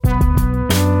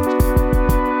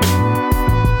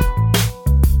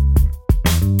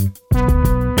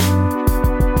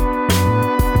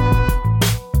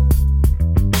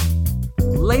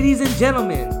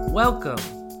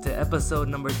Welcome to episode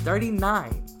number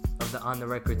 39 of the On the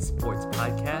Record Sports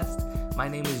Podcast. My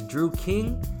name is Drew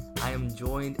King. I am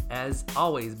joined, as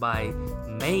always, by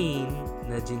main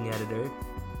managing editor,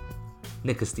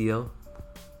 Nick Castillo.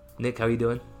 Nick, how are you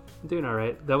doing? I'm doing all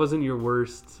right. That wasn't your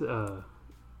worst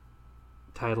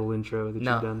title intro that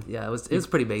you've done. Yeah, it was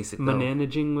pretty basic, though.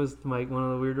 Managing was like one of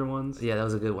the weirder ones. Yeah, that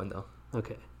was a good one, though.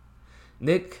 Okay.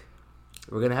 Nick,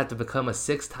 we're going to have to become a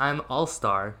 6-time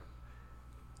All-Star,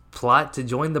 plot to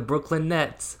join the Brooklyn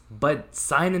Nets, but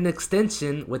sign an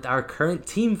extension with our current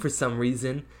team for some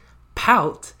reason,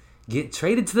 pout, get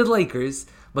traded to the Lakers,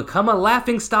 become a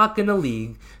laughingstock in the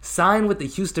league, sign with the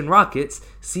Houston Rockets,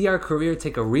 see our career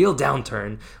take a real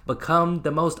downturn, become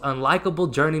the most unlikable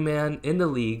journeyman in the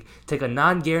league, take a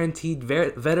non-guaranteed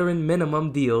veteran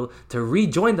minimum deal to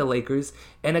rejoin the Lakers,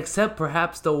 and accept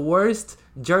perhaps the worst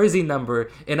jersey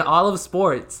number in all of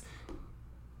sports.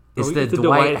 It's the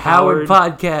Dwight Howard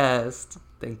podcast.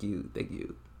 Thank you.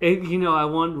 I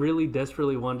really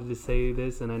desperately wanted to say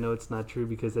this, and I know it's not true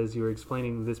because as you were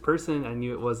explaining this person, I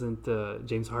knew it wasn't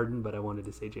James Harden, but I wanted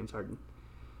to say James Harden.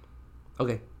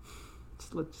 Okay.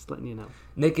 Just letting you know.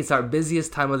 Nick, it's our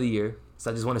busiest time of the year,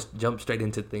 so I just want to jump straight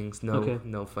into things.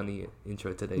 No funny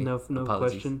intro today. No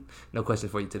Apologies. question? No question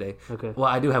for you today. Okay. Well,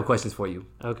 I do have questions for you.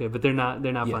 Okay, but they're not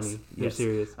Yes, funny. They're yes.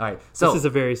 serious. All right. So this is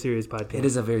a very serious podcast. It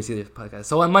is a very serious podcast.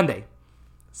 So on Monday,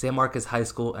 San Marcos High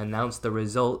School announced the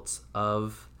results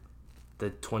of the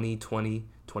 2020-2022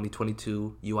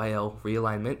 UIL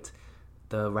realignment.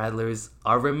 The Rattlers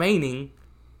are remaining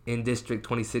in District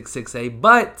 26-6A,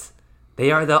 but they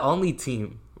are the only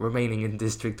team remaining in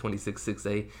District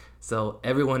 26-6A. So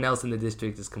everyone else in the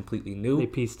district is completely new. They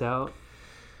pieced out.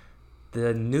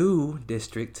 The new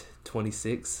District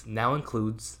 26 now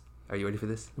includes, are you ready for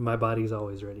this? My body's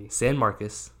always ready. San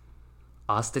Marcos,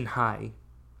 Austin High,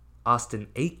 Austin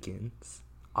Aikens,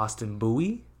 Austin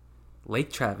Bowie,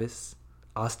 Lake Travis,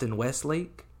 Austin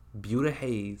Westlake, Buda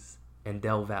Hayes, and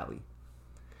Del Valley.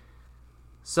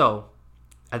 So,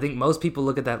 I think most people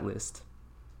look at that list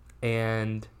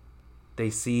and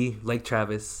they see Lake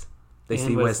Travis, they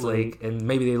see Westlake, and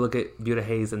maybe they look at Buda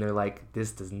Hayes and they're like,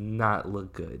 this does not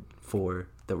look good for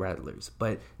the Rattlers.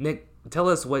 But Nick, tell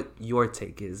us what your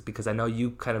take is, because I know you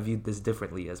kind of viewed this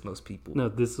differently as most people. No,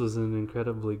 this was an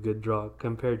incredibly good draw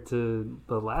compared to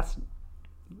the last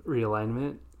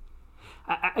realignment.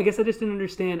 I guess I just didn't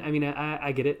understand. I mean,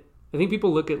 I get it. I think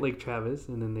people look at Lake Travis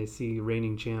and then they see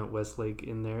reigning champ Westlake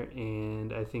in there,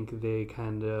 and I think they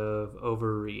kind of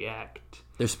overreact.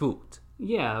 They're spooked.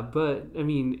 Yeah, but I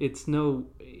mean,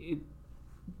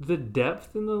 the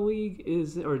depth in the league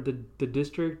the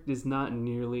district is not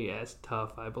nearly as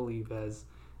tough, I believe, as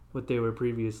what they were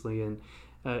previously. And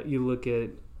you look at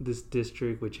this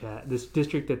district,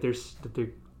 that their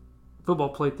football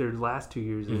played their last 2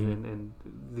 years in, and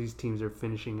these teams are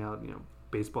finishing out.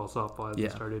 Baseball, softball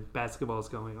hasn't started. Basketball is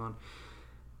going on.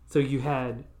 So you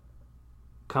had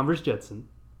Converse Jetson.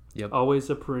 Yep. Always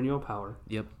a perennial power.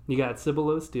 Yep. You got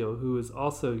Cibolo Steele, who is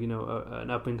also, an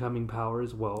up-and-coming power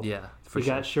as well. Yeah, you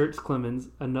got Schertz Clemens,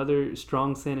 another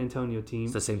strong San Antonio team.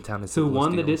 It's the same town as who Cibolo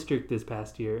won Steele. the district this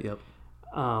past year. Yep.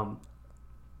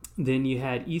 Then you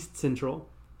had East Central,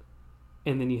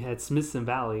 and then you had Smithson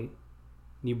Valley,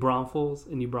 New Braunfels,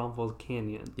 and New Braunfels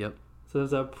Canyon. Yep. So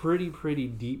there's a pretty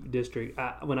deep district.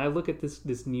 When I look at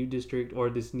this new district, or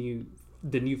the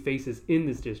new faces in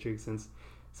this district, since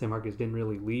San Marcos didn't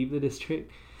really leave the district,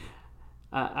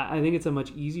 I think it's a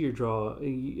much easier draw.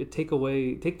 You take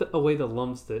away the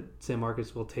lumps that San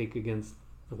Marcos will take against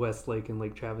Westlake and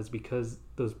Lake Travis, because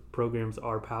those programs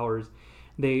are powers.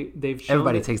 They've shown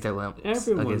everybody takes their lumps.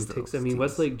 Everyone takes. I mean, teams.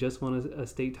 Westlake just won a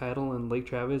state title, and Lake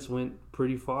Travis went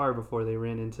pretty far before they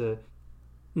ran into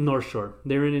North Shore.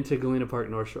 They ran into Galena Park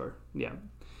North Shore. Yeah.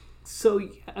 So,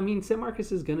 I mean, San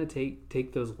Marcos is going to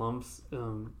take those lumps,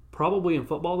 probably in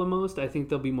football the most. I think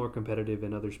they'll be more competitive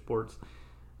in other sports.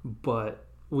 But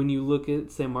when you look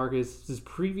at San Marcos'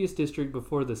 previous district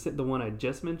before the one I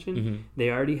just mentioned, they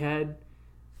already had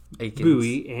Aikens.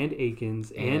 Bowie and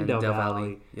Aikens and Del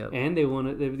Valley. Yep. And they won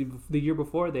it the year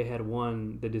before. They had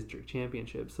won the district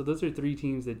championship. So those are three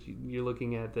teams that you're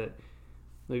looking at that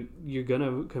you're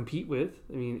gonna compete with.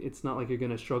 I mean, it's not like you're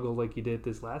gonna struggle like you did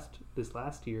this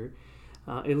last year,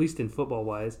 at least in football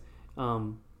wise.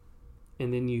 And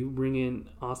then you bring in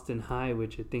Austin High,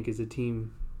 which I think is a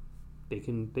team they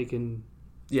can.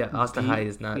 Yeah, Austin High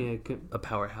is not a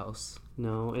powerhouse.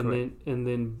 No, and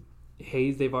then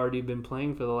Hayes, they've already been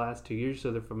playing for the last 2 years,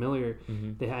 so they're familiar.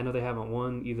 I know they haven't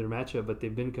won either matchup, but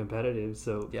they've been competitive.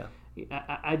 So yeah,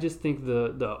 I just think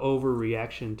the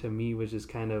overreaction to me was just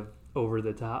kind of over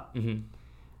the top.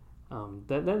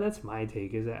 That's my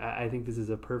take. Is I think this is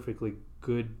a perfectly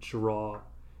good draw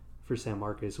for San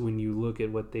Marcos when you look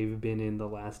at what they've been in the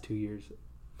last 2 years.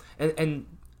 And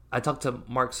I talked to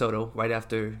Mark Soto right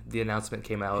after the announcement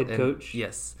came out. Head coach?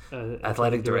 Yes.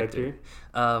 Athletic director.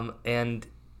 And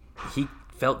he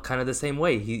felt kind of the same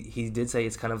way. He did say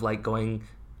it's kind of like going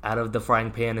out of the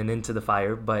frying pan and into the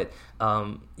fire, but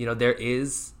there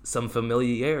is some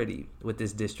familiarity with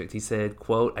this district. He said,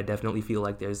 quote, "I definitely feel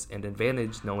like there's an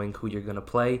advantage knowing who you're going to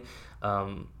play.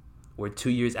 We're 2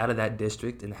 years out of that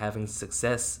district, and having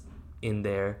success in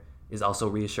there is also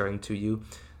reassuring to you.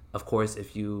 Of course,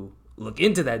 if you look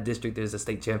into that district, there's a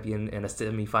state champion and a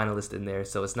semi-finalist in there,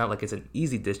 so it's not like it's an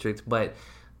easy district." But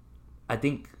I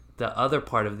think the other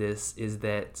part of this is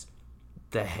that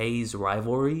the Hayes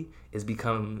rivalry is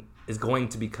going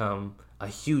to become a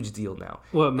huge deal now.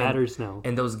 Well, it matters now.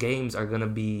 And those games are going to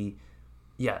be,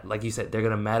 like you said, they're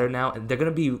going to matter now, and they're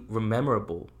going to be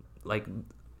memorable. Like,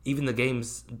 even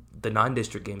the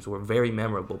non-district games were very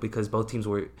memorable because both teams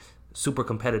were super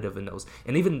competitive in those.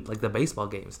 And even like the baseball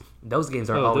games, those games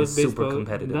are always super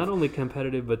competitive. Not only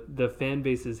competitive, but the fan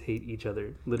bases hate each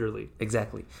other, literally.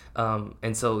 Exactly.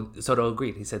 And so Soto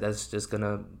agreed. He said that's just going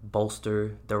to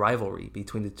bolster the rivalry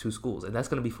between the two schools, and that's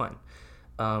going to be fun.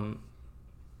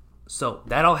 So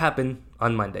that all happened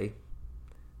on Monday.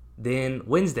 Then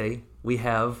Wednesday, we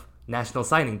have National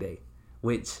Signing Day,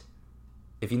 which,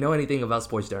 if you know anything about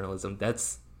sports journalism,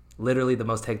 that's literally the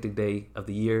most hectic day of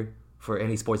the year for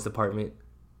any sports department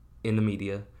in the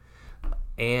media.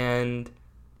 And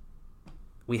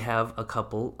we have a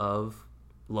couple of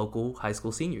local high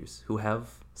school seniors who have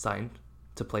signed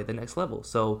to play the next level.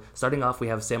 So starting off, we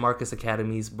have San Marcos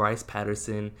Academy's Bryce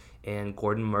Patterson and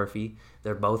Gordon Murphy.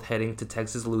 They're both heading to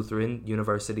Texas Lutheran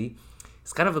University.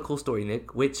 It's kind of a cool story,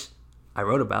 Nick, which I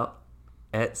wrote about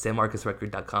at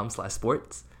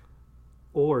sanmarcosrecord.com/sports.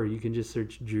 Or you can just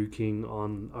search Drew King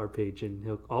on our page,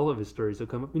 and all of his stories will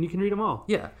come up, and you can read them all.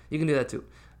 Yeah, you can do that too.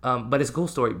 But it's a cool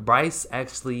story. Bryce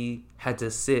actually had to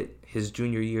sit his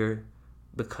junior year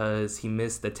because he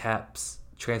missed the TAPS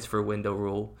transfer window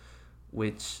rule,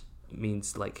 which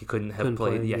means like he couldn't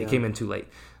play. Yeah, he came in too late.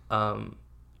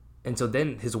 And so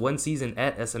then his one season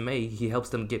at SMA, he helps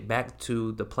them get back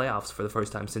to the playoffs for the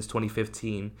first time since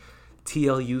 2015.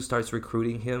 TLU starts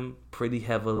recruiting him pretty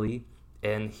heavily.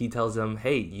 And he tells them,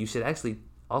 hey, you should actually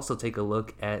also take a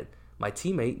look at my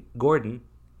teammate, Gordon.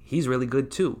 He's really good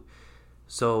too.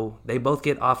 So they both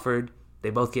get offered.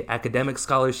 They both get academic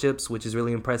scholarships, which is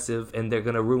really impressive. And they're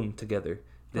going to room together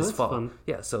this fall. Fun.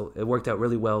 Yeah, so it worked out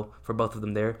really well for both of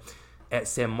them there. At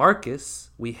San Marcos,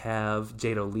 we have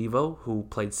Jade Olivo, who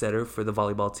played setter for the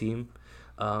volleyball team.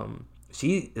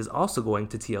 She is also going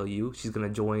to TLU. She's going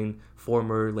to join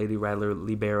former Lady Rattler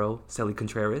libero, Celly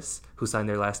Contreras, who signed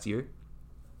there last year.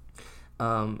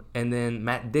 And then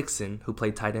Matt Dixon, who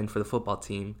played tight end for the football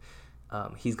team,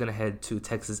 he's going to head to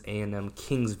Texas A&M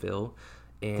Kingsville.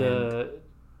 And the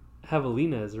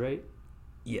Javelinas, right?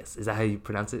 Yes. Is that how you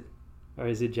pronounce it? Or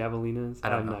is it Javelinas? I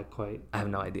don't know. Not quite. I have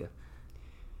no idea.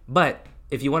 But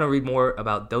if you want to read more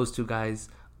about those two guys,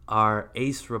 our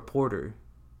ace reporter,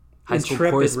 high school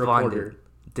correspondent,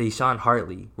 Deshaun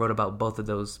Hartley, wrote about both of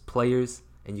those players,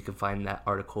 and you can find that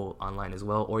article online as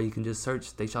well, or you can just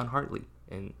search Deshaun Hartley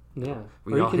and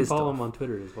or you can follow him on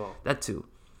Twitter as well. That too.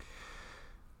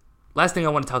 Last thing I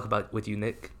want to talk about with you,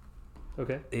 Nick,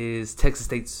 is Texas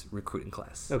State's recruiting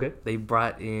class. Okay. They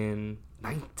brought in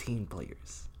 19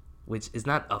 players, which is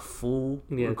not a full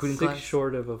recruiting class. 6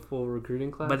 short of a full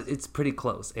recruiting class. But it's pretty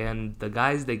close. And the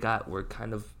guys they got were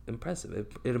kind of impressive.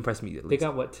 It impressed me at least. They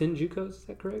got, what, 10 JUCOs? Is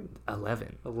that correct?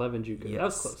 11. 11 JUCOs. Yes. That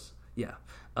was close. Yeah.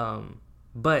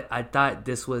 But I thought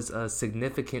this was a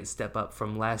significant step up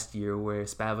from last year where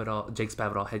Jake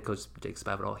Spavital, head coach Jake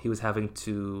Spavital, he was having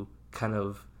to kind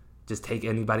of just take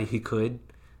anybody he could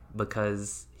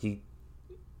because he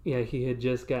had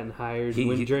just gotten hired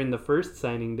during the first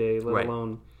signing day, let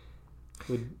alone...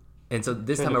 And so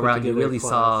this time around, you really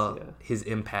saw his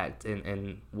impact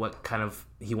and what kind of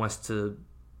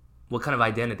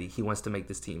identity he wants to make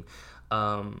this team.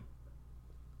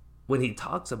 When he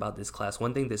talks about this class,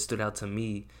 one thing that stood out to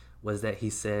me was that he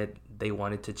said they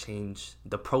wanted to change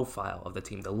the profile of the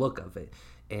team, the look of it,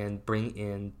 and bring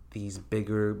in these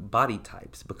bigger body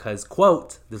types because,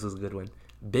 quote, this was a good one,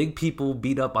 big people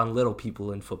beat up on little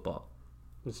people in football.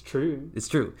 It's true. It's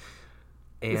true.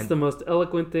 And it's the most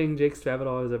eloquent thing Jake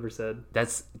Spavital has ever said.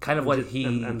 That's kind of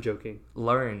I'm joking.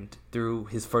 Learned through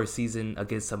his first season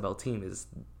against Sunbelt team is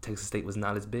Texas State was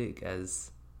not as big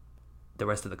as the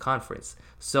rest of the conference.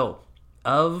 So,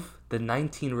 of the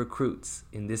 19 recruits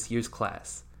in this year's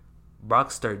class,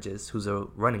 Brock Sturgis, who's a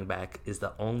running back, is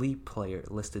the only player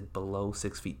listed below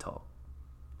 6 feet tall.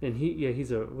 And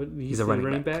he's a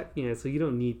running back. Yeah, so you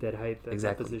don't need that height at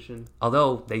that position.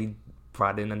 Although they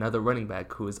brought in another running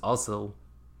back who is also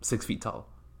 6 feet tall.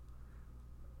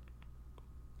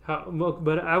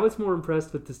 But I was more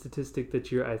impressed with the statistic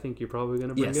that I think you're probably going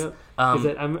to bring up. Is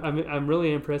that I'm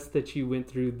really impressed that you went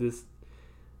through this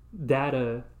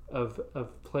data of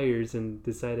players and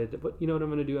decided, but you know what I'm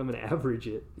going to do? I'm going to average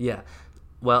it. Yeah.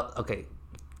 Well, okay.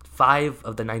 5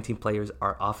 of the 19 players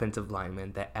are offensive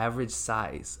linemen. The average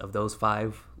size of those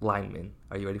 5 linemen.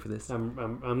 Are you ready for this?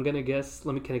 I'm gonna guess.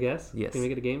 Can I guess? Yes. Can we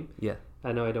make it a game? Yeah.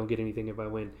 I know I don't get anything if I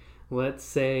win. Let's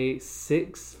say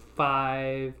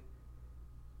 6'5",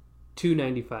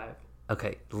 295.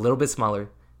 Okay, a little bit smaller.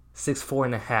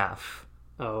 6'4.5".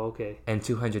 Oh, okay. And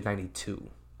 292.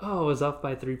 Oh, I was off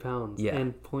by 3 pounds. Yeah.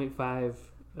 And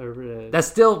 0.5. That's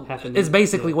still. It's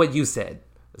basically what you said.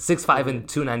 6'5" and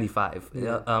 295.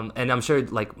 Yeah. And I'm sure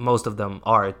like most of them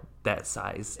are that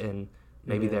size, and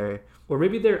maybe they're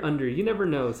under. You never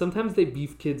know. Sometimes they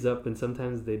beef kids up, and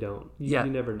sometimes they don't. You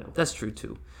never know. That's true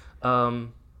too.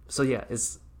 So yeah,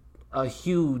 it's a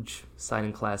huge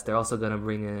signing class. They're also going to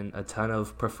bring in a ton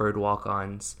of preferred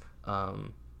walk-ons,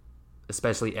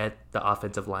 especially at the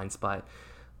offensive line spot.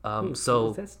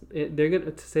 So they're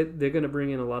gonna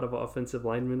bring in a lot of offensive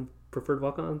linemen preferred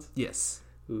walk-ons. Yes.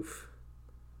 Oof.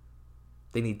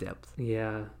 They need depth.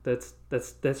 Yeah, that's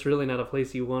really not a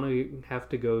place you want to have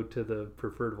to go to the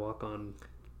preferred walk-on.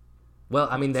 Well,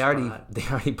 I mean, they already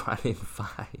brought in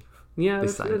 5. Yeah,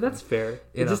 that's fair.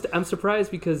 I'm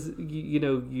surprised because you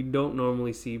don't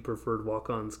normally see preferred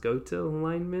walk-ons go to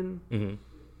linemen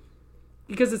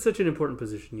because it's such an important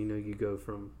position. You go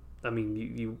from. I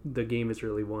mean, the game is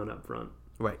really won up front.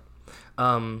 Right.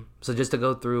 So just to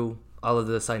go through all of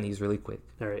the signees really quick.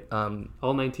 All right.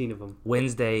 All 19 of them.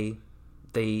 Wednesday,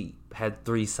 they had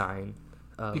 3 sign.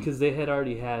 Because they had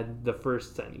already had the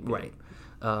first signing. Right.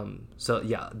 So,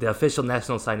 yeah, the official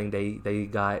national signing day, they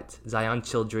got Zion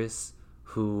Childress,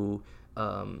 who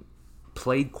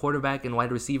played quarterback and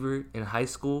wide receiver in high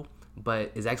school,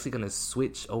 but is actually going to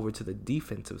switch over to the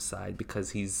defensive side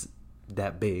because he's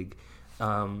that big.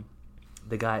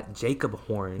 They got Jacob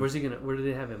Horn. Where do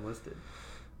they have him listed?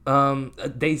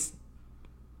 They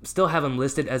still have him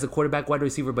listed as a quarterback wide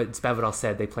receiver, but Spavital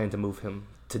said they plan to move him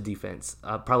to defense,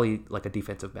 probably like a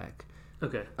defensive back.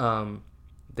 Okay.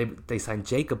 They signed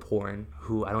Jacob Horn,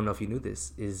 who I don't know if you knew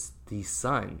this, is the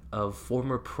son of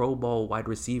former Pro Bowl wide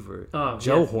receiver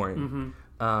Joe Horn.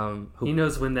 Mm-hmm. He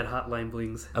knows when that hotline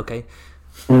blings. Okay.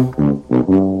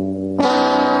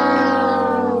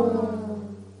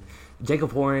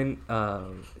 Jacob Horn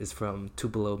is from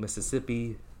Tupelo,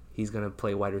 Mississippi. He's going to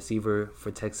play wide receiver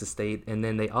for Texas State. And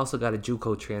then they also got a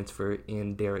JUCO transfer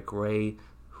in Derek Ray,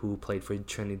 who played for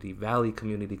Trinity Valley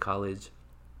Community College.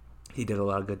 He did a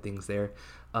lot of good things there.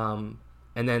 And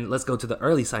then let's go to the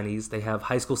early signees. They have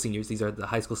high school seniors. These are the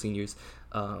high school seniors.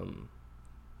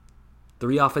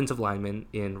 3 offensive linemen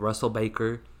in Russell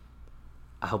Baker.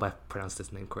 I hope I pronounced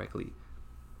his name correctly.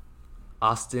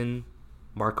 Austin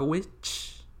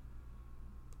Markowicz.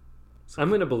 I'm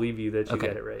going to believe you that you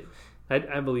got it right.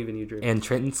 I believe in you, Drew. And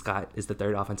Trenton Scott is the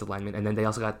 3rd offensive lineman. And then they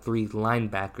also got 3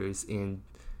 linebackers in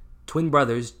twin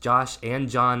brothers, Josh and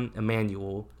John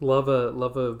Emmanuel. Love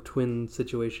a twin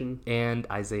situation. And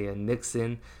Isaiah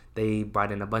Nixon. They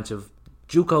brought in a bunch of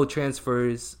JUCO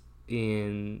transfers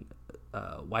in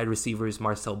wide receivers,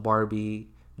 Marcel Barbie,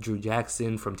 Drew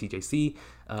Jackson from TJC.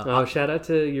 Shout out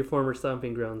to your former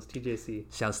stomping grounds, TJC.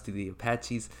 Shouts to the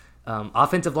Apaches.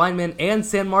 Offensive lineman and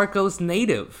San Marcos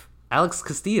native, Alex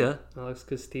Castilla.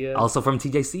 Also from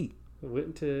TJC.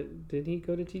 Did he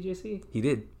go to TJC? He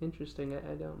did. Interesting.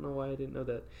 I don't know why I didn't know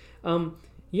that.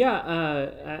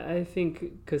 I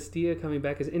think Castilla coming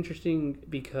back is interesting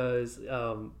because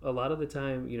a lot of the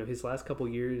time, his last couple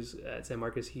years at San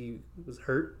Marcos, he was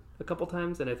hurt a couple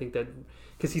times, and I think that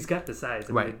because he's got the size,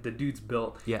 right? The dude's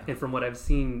built, yeah. And from what I've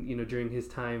seen, during his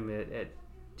time at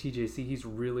TJC, he's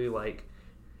really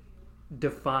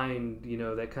defined,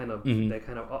 that kind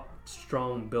of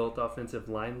strong built offensive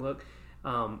line look.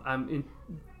 I'm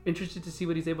interested to see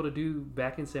what he's able to do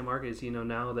back in San Marcos.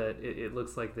 Now that it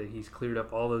looks like that he's cleared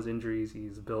up all those injuries,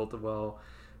 he's built well,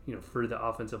 for the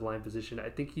offensive line position. I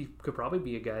think he could probably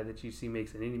be a guy that you see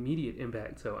makes an immediate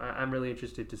impact. So I'm really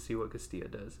interested to see what Castilla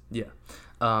does. Yeah,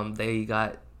 they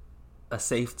got a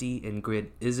safety in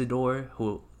Grid Isidore,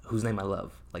 whose name I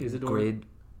love, Isidore?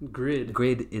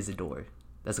 Grid Isidore.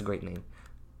 That's a great name.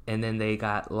 And then they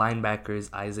got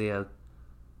linebackers Isaiah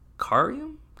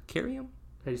Kareem. How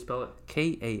do you spell it?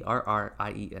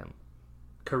 Karriem.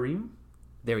 Kareem?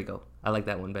 There we go. I like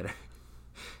that one better.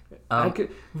 I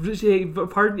could, hey,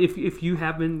 pardon if you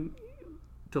happen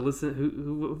to listen.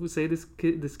 Who say this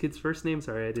kid's first name?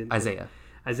 Sorry, I didn't. Isaiah.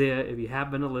 Isaiah, if you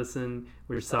happen to listen,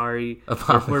 we're sorry.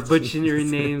 Apologies. We're butchering your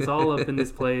names all up in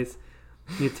this place.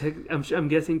 I'm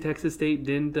guessing Texas State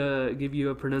didn't give you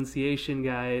a pronunciation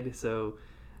guide, so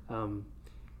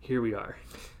here we are.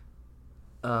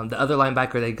 The other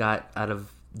linebacker they got out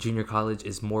of junior college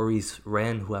is Maurice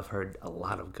Wren, who I've heard a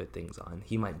lot of good things on.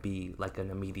 He might be like an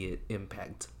immediate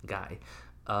impact guy.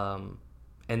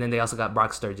 And then they also got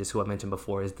Brock Sturgis, who I mentioned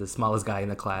before is the smallest guy in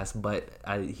the class, but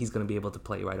he's going to be able to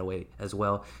play right away as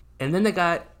well. And then they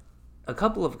got a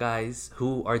couple of guys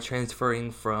who are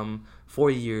transferring from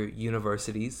four-year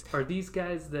universities. Are these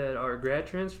guys that are grad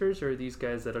transfers, or are these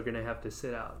guys that are going to have to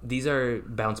sit out? These are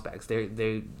bounce backs.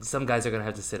 Some guys are going to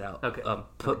have to sit out. Okay.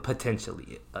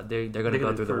 Potentially, they're going to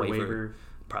go through the waiver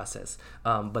process.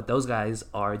 But those guys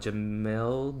are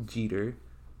Jamil Jeter.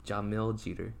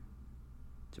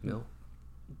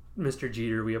 Mr.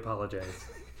 Jeter, we apologize.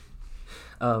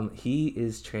 He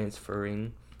is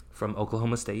transferring from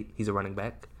Oklahoma State. He's a running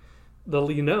back.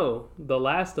 The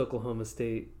last Oklahoma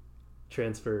State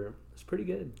transfer was pretty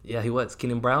good. Yeah, he was.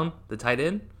 Keenan Brown, the tight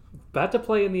end. About to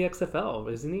play in the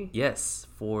XFL, isn't he? Yes,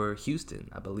 for Houston,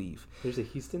 I believe. There's a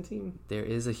Houston team? There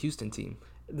is a Houston team.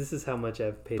 This is how much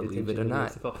I've paid Believe attention it or to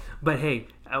not. the XFL. But hey,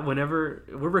 whenever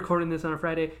we're recording this on a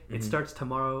Friday, it starts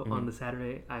tomorrow on the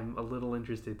Saturday. I'm a little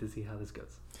interested to see how this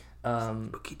goes.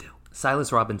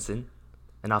 Silas Robinson,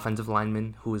 an offensive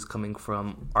lineman who is coming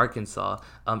from Arkansas.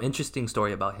 Interesting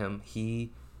story about him.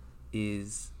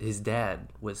 His dad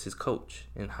was his coach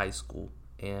in high school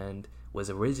and was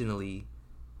originally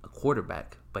a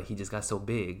quarterback, but he just got so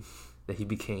big that he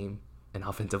became an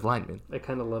offensive lineman. I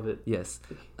kind of love it. Yes.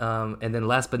 And then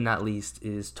last but not least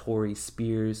is Torrey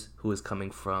Spears, who is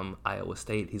coming from Iowa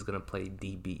State. He's going to play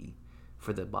DB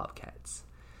for the Bobcats.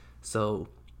 So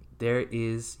there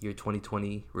is your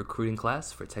 2020 recruiting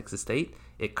class for Texas State.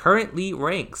 It currently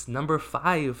ranks number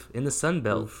 5 in the Sun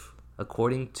Belt,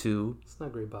 according to... It's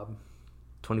not great, Bob.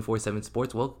 24/7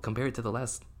 Sports. Well, compare it to the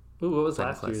last... Ooh, what was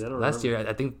last year? I don't last remember. year,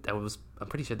 I think I'm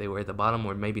pretty sure they were at the bottom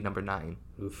or maybe number 9.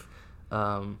 Oof.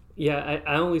 Yeah,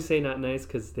 I only say not nice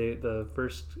because the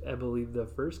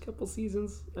first couple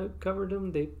seasons I covered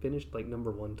them, they finished like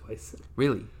number 1 twice.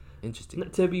 Really? Interesting.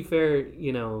 To be fair,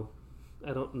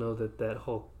 I don't know that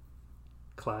whole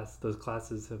those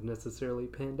classes have necessarily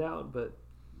panned out, but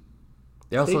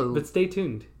stay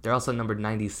tuned. They're also number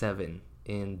 97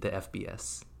 in the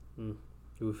FBS.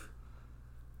 Oof.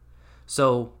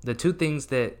 So the two things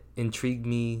that intrigue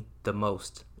me the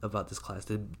most about this class,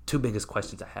 the two biggest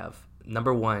questions I have.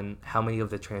 Number one, how many of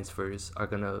the transfers are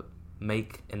going to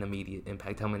make an immediate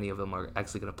impact? How many of them are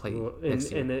actually going to play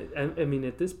next year? And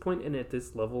at this point and at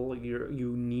this level,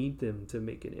 you need them to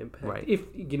make an impact. Right. If,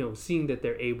 seeing that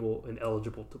they're able and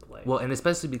eligible to play. Well, and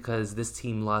especially because this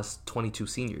team lost 22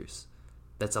 seniors.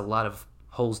 That's a lot of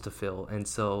holes to fill. And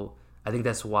so I think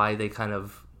that's why they kind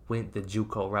of went the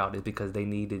JUCO route, is because they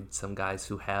needed some guys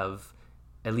who have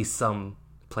at least some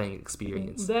playing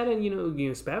experience. That, and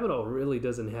Spavital really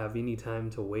doesn't have any time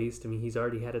to waste. I mean, he's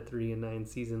already had a 3-9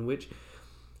 season, which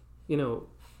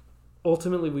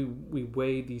ultimately we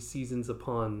weigh these seasons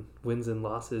upon wins and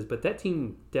losses, but that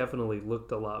team definitely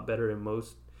looked a lot better in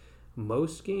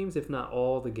most games, if not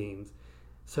all the games.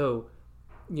 So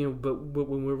but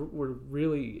when we're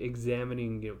really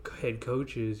examining head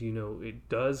coaches, it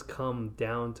does come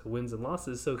down to wins and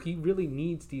losses. So he really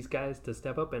needs these guys to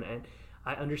step up, and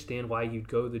I understand why you'd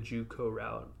go the JUCO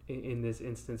route in this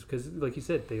instance, because like you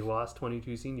said, they lost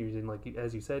 22 seniors, and like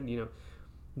as you said,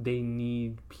 they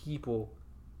need people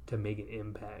to make an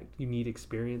impact. You need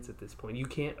experience at this point. You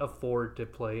can't afford to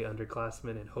play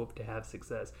underclassmen and hope to have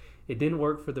success. It didn't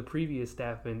work for the previous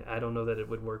staff, and I don't know that it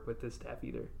would work with this staff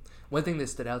either. One thing that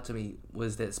stood out to me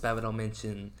was that Spavital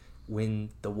mentioned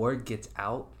when the word gets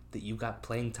out that you got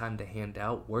playing time to hand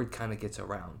out, word kind of gets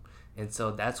around. And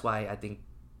so that's why I think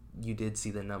you did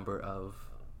see the number of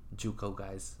JUCO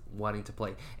guys wanting to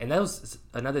play. And that was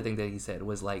another thing that he said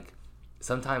was like,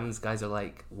 sometimes guys are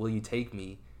like, will you take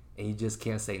me? And you just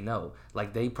can't say no.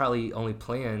 Like they probably only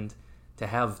planned to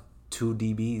have 2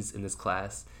 DBs in this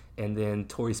class. And then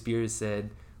Torrey Spears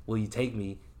said, will you take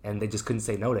me? And they just couldn't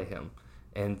say no to him.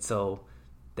 And so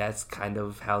that's kind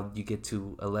of how you get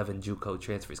to 11 JUCO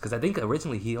transfers. Because I think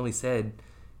originally he only said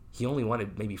he only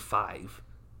wanted maybe 5.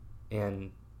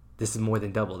 And this is more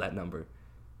than double that number.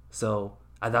 So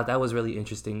I thought that was really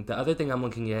interesting. The other thing I'm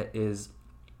looking at is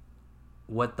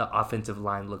what the offensive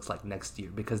line looks like next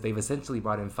year, because they've essentially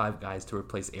brought in 5 guys to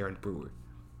replace Aaron Brewer.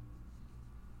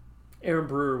 Aaron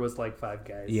Brewer was like 5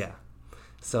 guys. Yeah.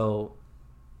 So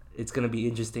it's going to be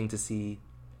interesting to see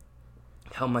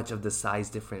how much of the size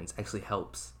difference actually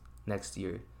helps next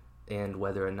year, and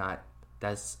whether or not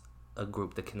that's a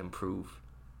group that can improve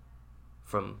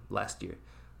from last year.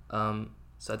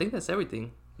 So I think that's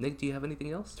everything. Nick, do you have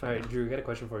anything else? All right, Drew, I got a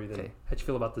question for you then. Okay. How'd you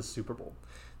feel about this Super Bowl?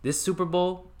 This Super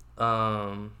Bowl,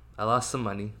 I lost some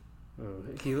money.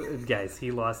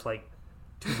 He lost like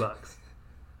 $2.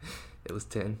 It was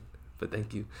 10, but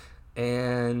thank you.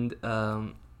 And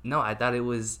no, I thought it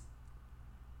was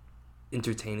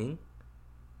entertaining.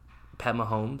 Pat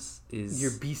Mahomes is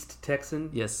your beast Texan.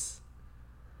 Yes.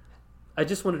 I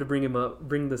just wanted to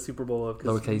bring the Super Bowl up.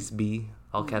 Lowercase b,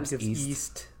 all caps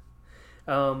East.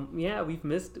 Yeah, we've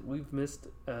missed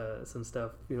some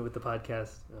stuff, with the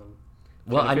podcast.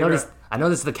 Well, I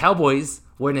noticed the Cowboys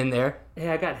weren't in there. Hey,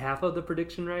 I got half of the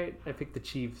prediction right. I picked the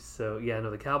Chiefs, so yeah,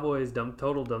 no, the Cowboys,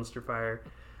 total dumpster fire.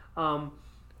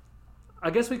 I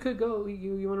guess we could go.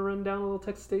 You want to run down a little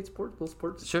Texas State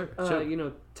sports? Sure.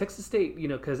 Texas State.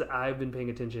 Because I've been paying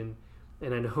attention,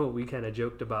 and I know we kind of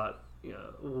joked about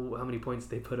how many points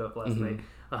they put up last night.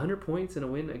 100 points in a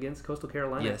win against Coastal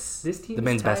Carolina. Yes. This team, the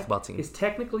men's basketball team, is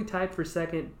technically tied for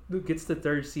second. Gets the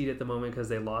third seed at the moment because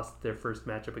they lost their first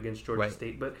matchup against Georgia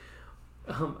State. But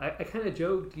I kind of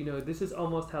joked, this is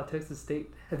almost how Texas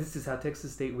State. This is how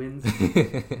Texas State wins.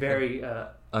 Very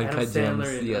Uncut Adam Sandler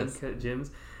gems. and Yes. Uncut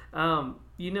Gems.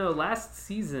 Last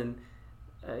season,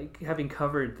 having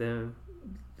covered them,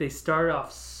 they started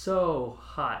off so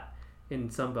hot in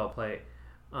Sun Belt play.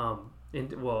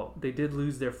 They did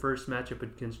lose their first matchup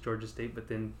against Georgia State, but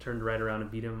then turned right around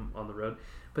and beat them on the road.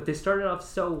 But they started off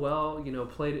so well,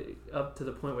 played it up to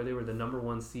the point where they were the number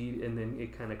 1 seed, and then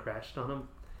it kind of crashed on them.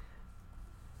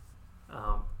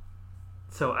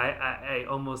 So I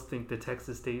almost think that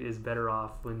Texas State is better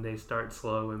off when they start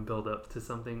slow and build up to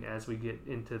something as we get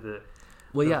into the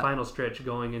final stretch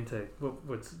going into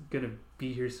what's going to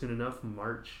be here soon enough,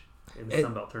 March in the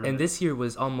Sun Belt tournament. And this year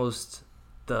was almost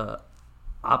the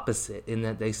opposite in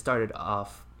that they started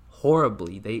off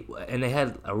horribly. They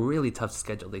had a really tough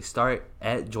schedule. They start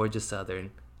at Georgia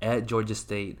Southern, at Georgia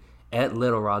State, at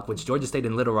Little Rock, which Georgia State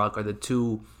and Little Rock are the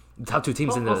top two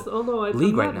teams in the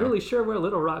league right now. I'm not really sure where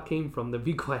Little Rock came from, to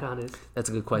be quite honest. That's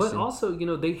a good question. But also,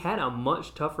 they had a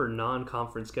much tougher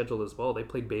non-conference schedule as well. They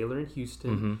played Baylor and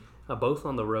Houston, both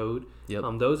on the road. Yep.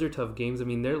 Those are tough games. I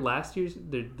mean, their last year's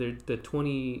the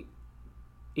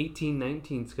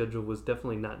 2018-19 schedule was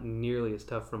definitely not nearly as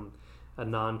tough from a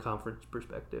non-conference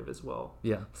perspective as well.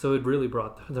 Yeah. So it really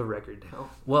brought the record down.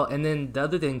 Well, and then the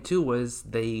other thing too was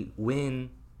they win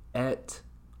at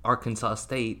Arkansas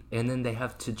State, and then they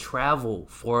have to travel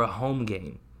for a home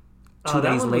game 2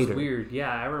 days later. Was weird.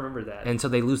 Yeah, I remember that. And so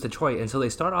they lose to Troy, and so they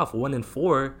start off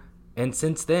 1-4, and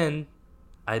since then,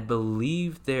 I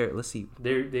believe they would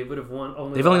have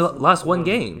won. They've only lost one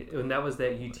game, and that was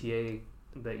that UTA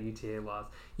loss.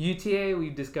 UTA,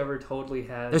 we've discovered, totally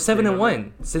has. They're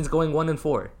 7-1 since going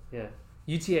 1-4. Yeah,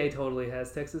 UTA totally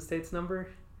has Texas State's number.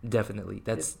 Definitely,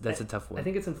 that's a tough one. I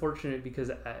think it's unfortunate because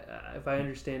if I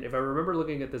remember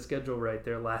looking at the schedule right,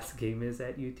 their last game is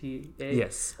at UTA.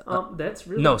 Yes. That's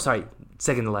really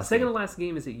second to last. Second to last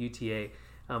game is at UTA.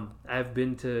 I've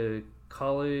been to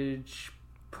College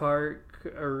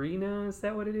Park Arena. Is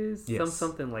that what it is? Yes.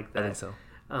 Something like that. I think so.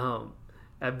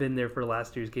 I've been there for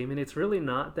last year's game, and it's really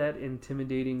not that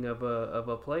intimidating of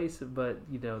a place. But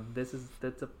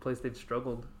that's a place they've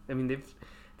struggled. I mean, I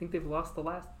think they've lost the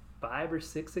last 5 or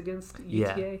 6 against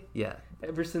UTA. Yeah.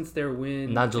 Ever since their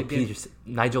win,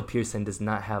 Nigel Pearson does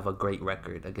not have a great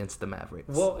record against the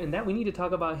Mavericks. Well, and that we need to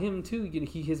talk about him too.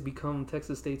 He has become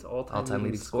Texas State's all-time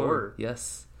leading scorer.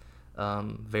 Yes,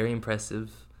 very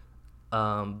impressive.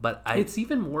 But it's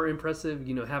even more impressive,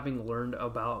 having learned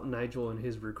about Nigel and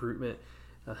his recruitment.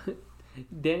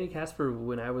 Danny Casper,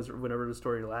 when I wrote a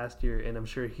story last year, and I'm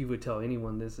sure he would tell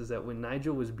anyone this, is that when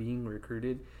Nigel was being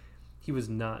recruited, he was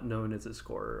not known as a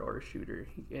scorer or a shooter.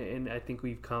 And I think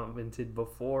we've commented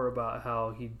before about how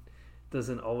he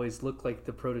doesn't always look like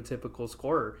the prototypical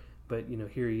scorer. But,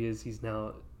 here he is. He's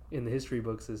now in the history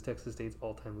books as Texas State's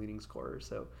all-time leading scorer.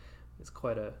 So it's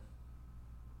quite a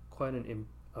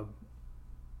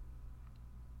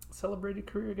celebrated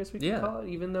career, I guess we could call it.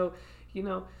 Even though,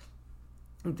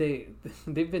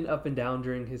 they've been up and down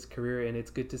during his career, and it's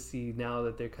good to see now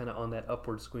that they're kind of on that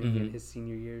upward swing in his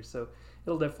senior year. So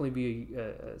it'll definitely be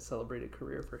a celebrated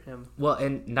career for him. Well,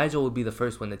 and Nigel will be the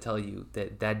first one to tell you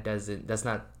it doesn't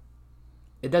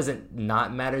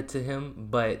not matter to him,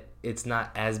 but it's not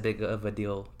as big of a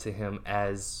deal to him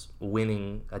as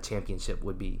winning a championship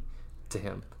would be to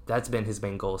him. That's been his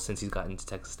main goal since he's gotten to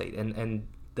Texas State, and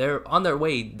they're on their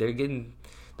way. They're getting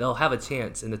they'll have a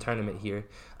chance in the tournament here.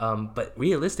 But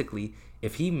realistically,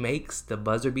 if he makes the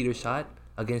buzzer beater shot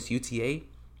against UTA,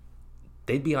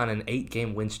 they'd be on an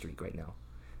 8-game win streak right now.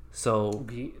 So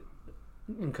Be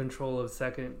in control of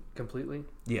second completely.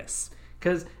 yes,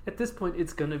 Because at this point,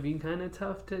 it's gonna be kind of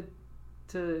tough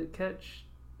to catch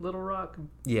Little Rock.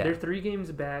 Yeah. They're 3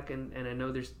 games back, and I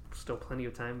know there's still plenty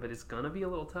of time, but it's gonna be a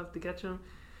little tough to catch them.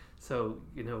 So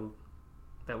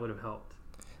that would have helped.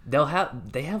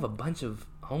 they have a bunch of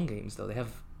home games though. They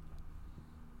have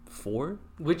 4.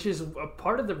 Which is a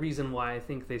part of the reason why I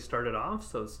think they started off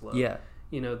so slow. Yeah,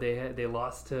 They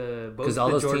lost to both because all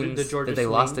those Georgia, teams the Georgia that they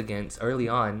Swing. lost against early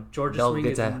on, Georgia they'll Swing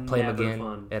get is to play them never again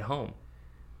fun. at home.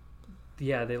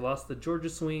 Yeah, they lost the Georgia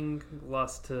Swing,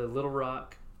 lost to Little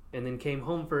Rock, and then came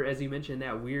home for, as you mentioned,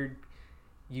 that weird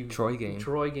Troy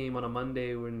game. On a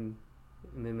Monday and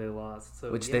then they lost.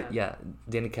 So Which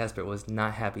Danny Casper was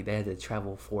not happy. They had to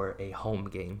travel for a home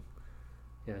game.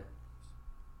 Yeah.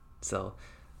 So,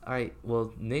 all right.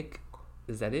 Well, Nick,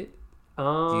 is that it? Do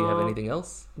Do you have anything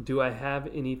else? Do I have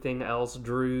anything else,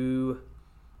 Drew?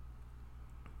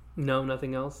 No,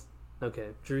 nothing else? Okay,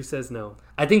 Drew says no.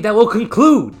 I think that will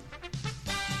conclude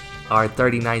our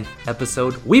 39th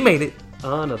episode. We made it.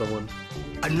 Another one.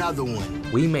 Another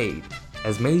one. We made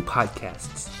as many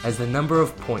podcasts as the number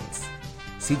of points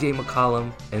CJ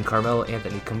McCollum and Carmelo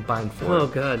Anthony combined for Oh,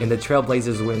 God. in the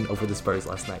Trailblazers win over the Spurs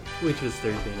last night. Which was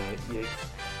Thursday night. Yikes.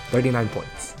 39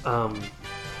 points.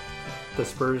 The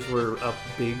Spurs were up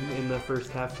big in the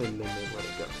first half, and then they let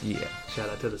it go. Yeah. Shout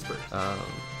out to the Spurs.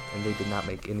 And they did not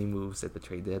make any moves at the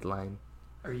trade deadline.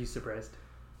 Are you surprised?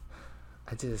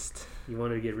 You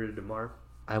wanted to get rid of DeMar?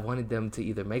 I wanted them to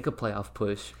either make a playoff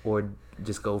push or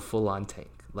just go full on tank.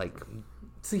 Like,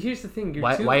 See, here's the thing.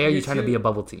 why are you trying to be a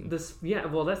bubble team? That's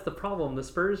the problem. The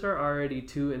Spurs are already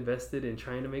too invested in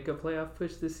trying to make a playoff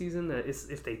push this season that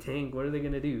if they tank, what are they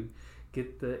going to do?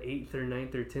 Get the 8th or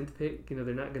 9th or 10th pick?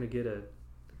 They're not going to get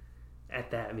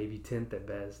maybe 10th at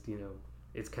best.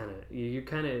 It's you're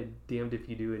kind of damned if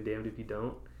you do and damned if you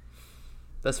don't.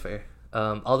 That's fair.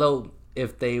 Although,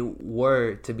 if they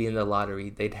were to be in the lottery,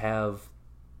 they'd have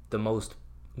the most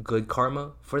good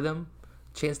karma for them,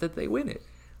 chance that they win it.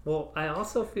 Well, I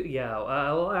also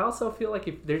feel like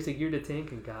if there's a year to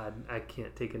tank, and God, I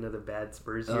can't take another bad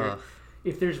Spurs year.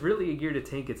 If there's really a year to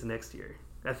tank, it's next year.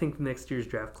 I think next year's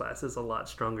draft class is a lot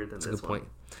stronger than That's this a good one.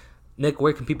 point. Nick,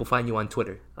 where can people find you on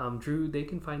Twitter? Drew, they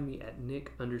can find me at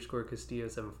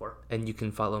Nick_Castillo74. And you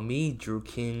can follow me, Drew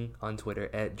King, on Twitter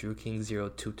at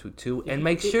DrewKing0222. And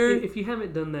make sure... If you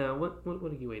haven't done that, what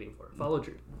are you waiting for? Follow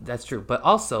Drew. That's true. But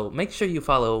also, make sure you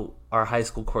follow our high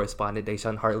school correspondent,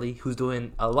 Deshaun Hartley, who's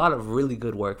doing a lot of really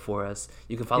good work for us.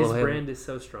 You can follow him. His brand is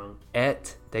so strong.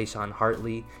 At Deshaun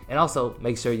Hartley. And also,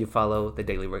 make sure you follow the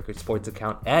Daily Record Sports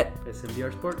account at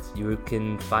SMDR Sports. You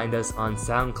can find us on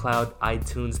SoundCloud,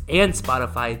 iTunes, and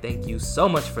Spotify. Thank you so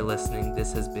much for listening.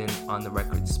 This has been On the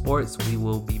Record Sports. We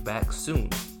will be back soon.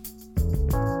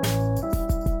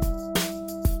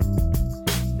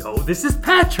 Yo, this is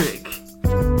Patrick.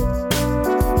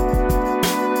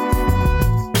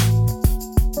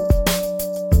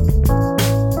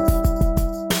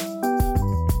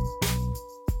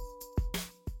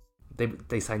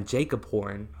 They signed Jacob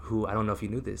Horn, who, I don't know if you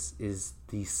knew this, is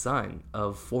the son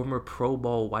of former Pro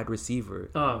Bowl wide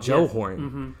receiver Joe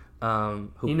Horn.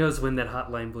 Mm-hmm. He knows when that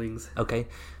hotline blings. Okay.